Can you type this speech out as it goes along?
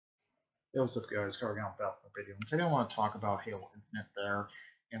What's up, guys? Carrying on Battlefield video. And today I want to talk about Halo Infinite there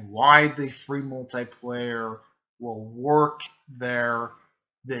and why the free multiplayer will work there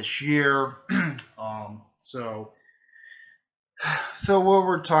this year. um, so, so what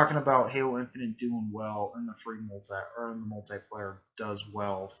we're talking about Halo Infinite doing well in the free in the multiplayer does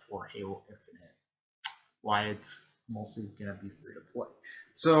well for Halo Infinite. Why it's mostly gonna be free to play.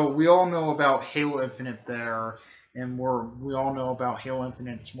 So we all know about Halo Infinite there, and we all know about Halo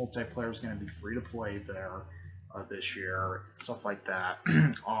Infinite's multiplayer is gonna be free to play there this year, stuff like that.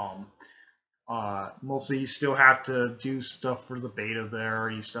 Mostly you still have to do stuff for the beta there.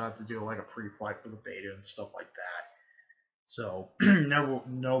 You still have to do like a pre-flight for the beta and stuff like that. So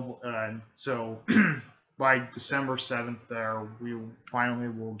so by December 7th, there we finally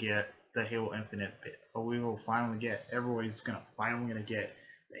will get the Halo Infinite. We will finally get. Everybody's finally gonna get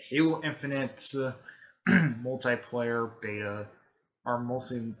the Halo Infinite multiplayer beta. Or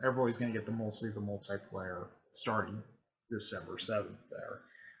mostly everybody's gonna get the multiplayer starting December 7th. There.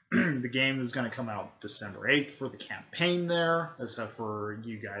 The game is going to come out December 8th for the campaign there, except for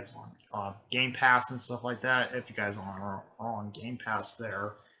you guys on Game Pass and stuff like that. If you guys are on Game Pass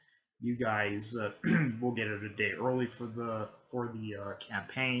there, you guys will get it a day early for the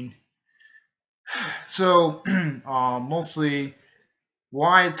campaign. So mostly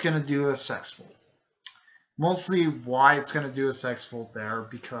why it's going to do a sexful. Mostly why it's going to do a sexful there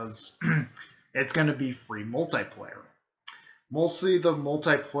because it's going to be free multiplayer. Mostly the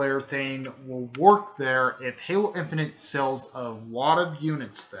multiplayer thing will work there if Halo Infinite sells a lot of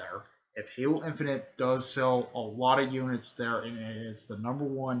units there. If Halo Infinite does sell a lot of units there and it is the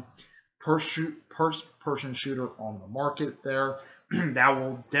 #1 person shooter on the market there, that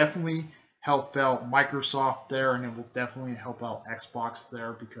will definitely help out Microsoft there, and it will definitely help out Xbox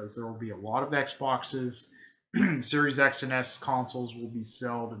there because there will be a lot of Xboxes. Series X and S consoles will be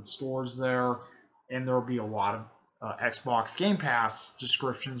sold in stores there, and there will be a lot of Xbox Game Pass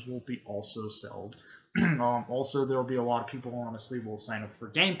descriptions will be also sold. Also, there will be a lot of people honestly will sign up for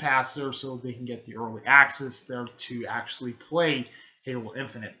Game Pass there so they can get the early access there to actually play Halo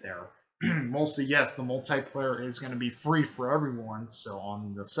Infinite there. Mostly, yes, the multiplayer is going to be free for everyone. So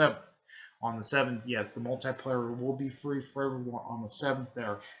on the 7th, yes, the multiplayer will be free for everyone on the 7th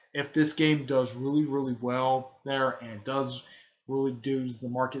there. If this game does really, really well there and it does really do the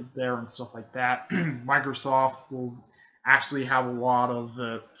market there and stuff like that, Microsoft will actually have a lot of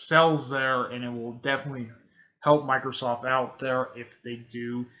sales there, and it will definitely help Microsoft out there if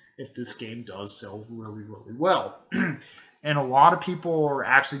this game does sell really, really well. And a lot of people are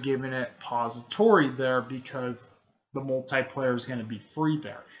actually giving it pository there because the multiplayer is going to be free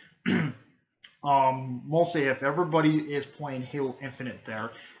there. Mostly if everybody is playing Halo Infinite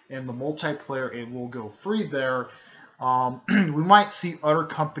there and the multiplayer it will go free there, we might see other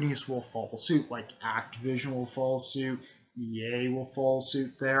companies will follow suit, like Activision will follow suit, EA will follow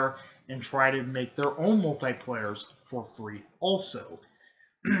suit there, and try to make their own multiplayers for free also.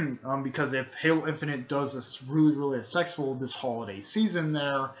 Because if Halo Infinite does this really, really successful this holiday season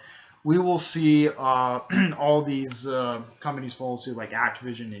there, we will see all these companies follow suit, like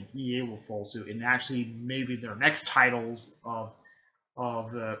Activision and EA will follow suit, and actually maybe their next titles of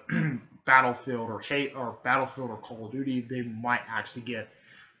Battlefield or Battlefield or Call of Duty, they might actually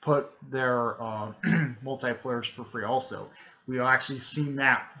put their multiplayers for free also. We've actually seen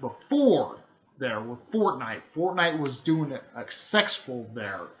that before there with Fortnite. Fortnite was doing a successful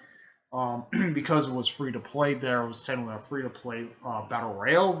there because it was free to play there. It was technically a free to play battle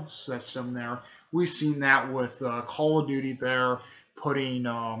royale system there. We've seen that with Call of Duty there, putting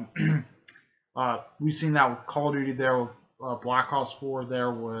we've seen that with Call of Duty there with Black Ops 4 there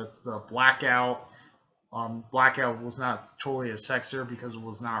with Blackout. Blackout was not totally a sexer because it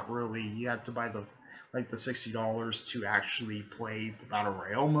was not really, you had to buy the $60 to actually play the Battle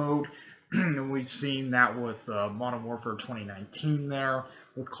Royale mode. And we've seen that with Modern Warfare 2019 there,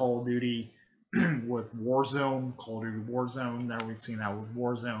 with Call of Duty, with Warzone, Call of Duty Warzone there. We've seen that with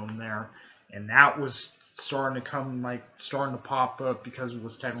Warzone there. And that was starting to pop up because it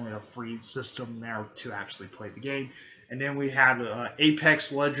was technically a free system there to actually play the game. And then we had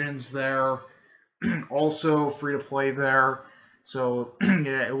Apex Legends there, also free to play there. So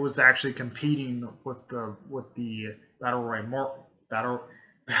yeah, it was actually competing with the Battle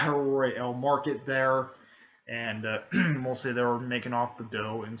Royale market there, and mostly they were making off the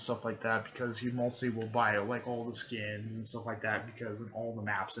dough and stuff like that because you mostly will buy like all the skins and stuff like that because all the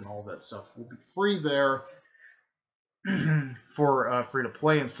maps and all that stuff will be free there for free to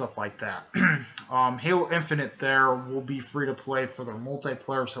play and stuff like that. Halo Infinite there will be free to play for their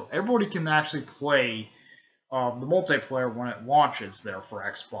multiplayer, so everybody can actually play the multiplayer when it launches there for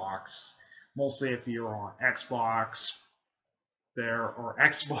Xbox. mostly if you're on Xbox there, or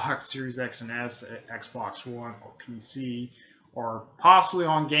Xbox Series X and S, Xbox One, or PC, or possibly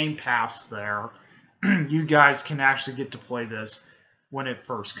on Game Pass there, you guys can actually get to play this when it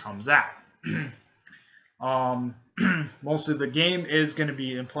first comes out. Mostly the game is going to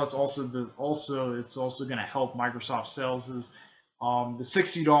be, and plus it's also going to help Microsoft sales is the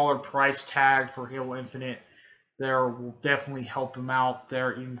 $60 price tag for Halo Infinite there will definitely help them out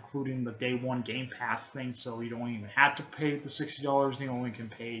there, including the day one Game Pass thing. So you don't even have to pay the $60. You only can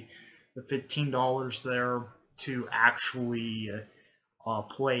pay the $15 there to actually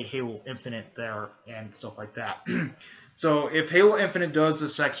play Halo Infinite there and stuff like that. So if Halo Infinite does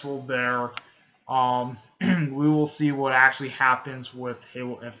successful there, we will see what actually happens with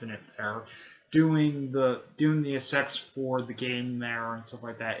Halo Infinite there, doing the effects for the game there and stuff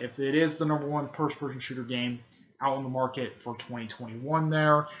like that. If it is the #1 first-person shooter game out on the market for 2021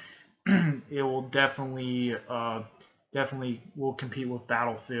 there, it will definitely will compete with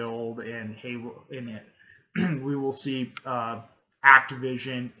Battlefield and Halo in it. We will see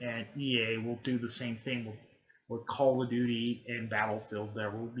Activision and EA will do the same thing with Call of Duty and Battlefield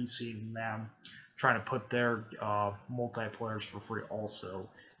there. We'll be seeing them trying to put their multiplayers for free also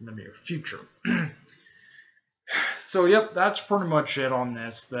in the near future. So yep, that's pretty much it on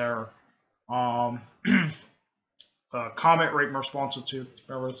this there. Comment, rate, and responsive to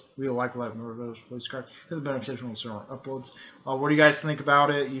we like please subscribe, hit the notification on our uploads. What do you guys think about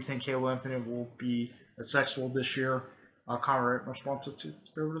it? You think Halo Infinite will be successful this year? Comment, rate, and responsive to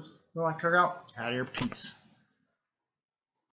we like check out. Out of here, peace.